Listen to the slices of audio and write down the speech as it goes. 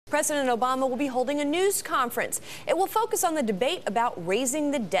President Obama will be holding a news conference. It will focus on the debate about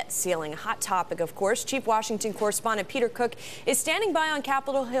raising the debt ceiling. A hot topic, of course. Chief Washington correspondent Peter Cook is standing by on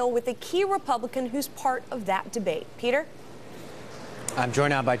Capitol Hill with a key Republican who's part of that debate. Peter? I'm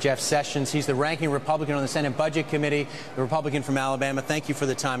joined now by Jeff Sessions. He's the ranking Republican on the Senate Budget Committee, the Republican from Alabama. Thank you for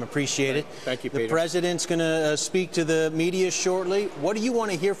the time. Appreciate it. Thank you, Peter. The president's going to speak to the media shortly. What do you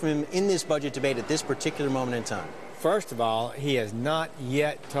want to hear from him in this budget debate at this particular moment in time? First of all, he has not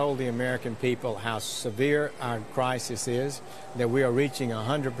yet told the American people how severe our crisis is, that we are reaching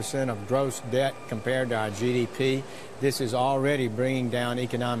 100% of gross debt compared to our GDP. This is already bringing down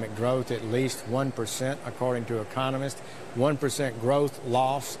economic growth at least 1%, according to economists. 1% growth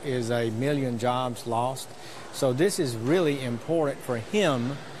loss is 1 million jobs lost. So this is really important for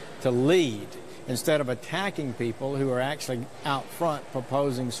him to lead, instead of attacking people who are actually out front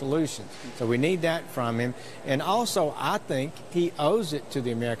proposing solutions. So we need that from him. And also, I think he owes it to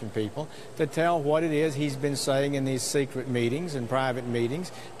the American people to tell what it is he's been saying in these secret meetings and private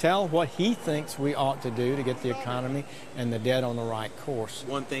meetings, tell what he thinks we ought to do to get the economy and the debt on the right course.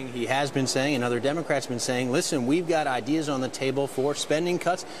 One thing he has been saying, and other Democrats have been saying, listen, we've got ideas on the table for spending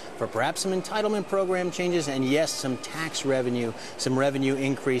cuts, for perhaps some entitlement program changes, and yes, some tax revenue, some revenue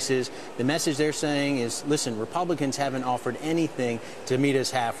increases. The message they're saying is, listen, Republicans haven't offered anything to meet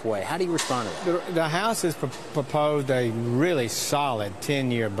us halfway. How do you respond to that? The House has proposed a really solid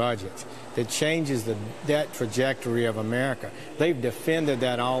 10-year budget that changes the debt trajectory of America. They've defended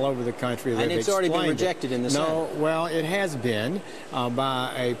that all over the country. And it's already been rejected in the Senate. No, well, it has been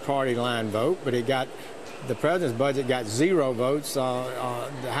by a party line vote, but the president's budget got 0 votes.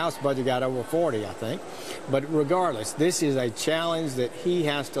 The House budget got over 40, I think. But regardless, this is a challenge that he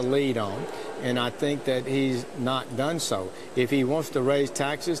has to lead on, and I think that he's not done so. If he wants to raise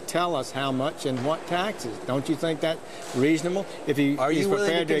taxes, tell us how much and what taxes. Don't you think that's reasonable? If he's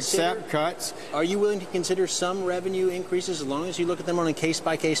prepared to accept cuts. Are you willing to consider some revenue increases as long as you look at them on a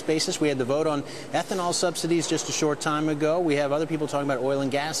case-by-case basis? We had the vote on ethanol subsidies just a short time ago. We have other people talking about oil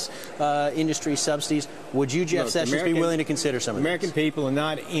and gas industry subsidies. Would you, Jeff Sessions, be willing to consider some of this? American people are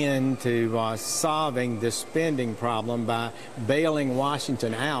not into solving the spending problem by bailing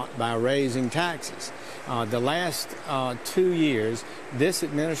Washington out by raising taxes. The last 2 years, this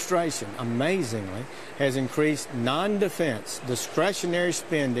administration, amazingly, has increased non-defense discretionary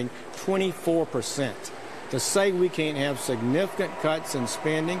spending 24%. To say we can't have significant cuts in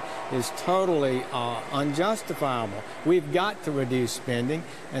spending is totally unjustifiable. We've got to reduce spending,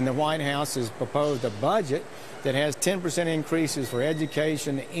 and the White House has proposed a budget that has 10% increases for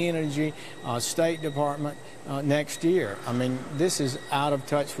education, energy, State Department next year. I mean, this is out of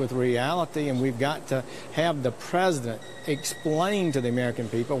touch with reality, and we've got to have the president explain to the American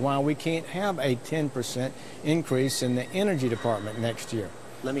people why we can't have a 10% increase in the Energy Department next year.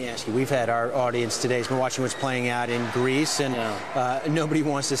 Let me ask you, we've had our audience today has been watching what's playing out in Greece, and nobody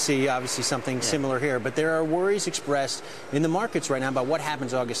wants to see, obviously, something similar here. But there are worries expressed in the markets right now about what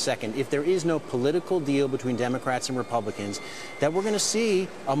happens August 2nd. If there is no political deal between Democrats and Republicans, that we're going to see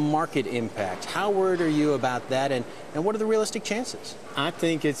a market impact. How worried are you about that, and what are the realistic chances? I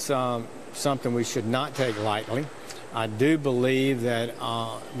think it's something we should not take lightly. I do believe that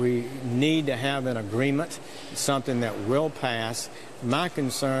we need to have an agreement, something that will pass. My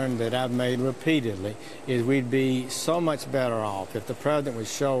concern that I've made repeatedly is we'd be so much better off if the president would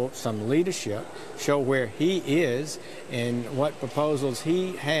show some leadership, show where he is and what proposals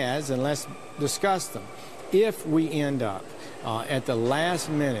he has, and let's discuss them. If we end up at the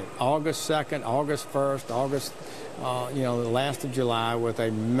last minute, August 2nd, August 1st, the last of July, with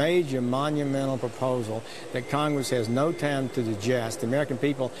a major monumental proposal that Congress has no time to digest, the American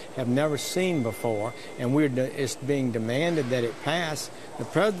people have never seen before, and it's being demanded that it pass, the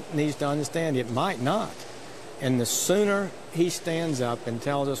president needs to understand it might not. And the sooner he stands up and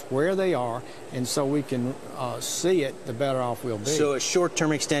tells us where they are, and so we can see it, the better off we'll be. So a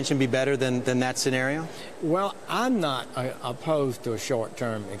short-term extension be better than that scenario? Well, I'm not opposed to a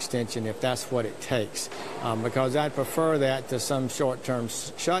short-term extension if that's what it takes, because I'd prefer that to some short-term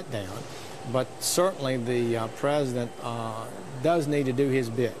shutdown. But certainly the president does need to do his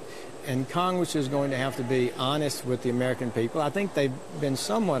bit. And Congress is going to have to be honest with the American people. I think they've been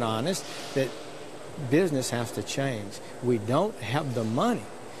somewhat honest that business has to change. We don't have the money,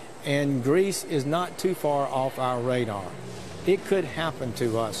 and Greece is not too far off our radar. It could happen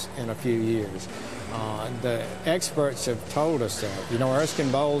to us in a few years. The experts have told us that. You know,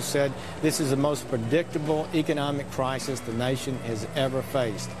 Erskine Bowles said this is the most predictable economic crisis the nation has ever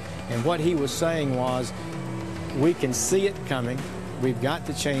faced. And what he was saying was, we can see it coming. We've got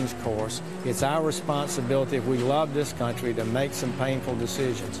to change course. It's our responsibility, if we love this country, to make some painful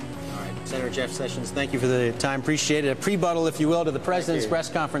decisions. All right, Senator Jeff Sessions, thank you for the time. Appreciate it. A prebuttal, if you will, to the president's press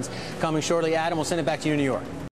conference coming shortly. Adam, we'll send it back to you in New York.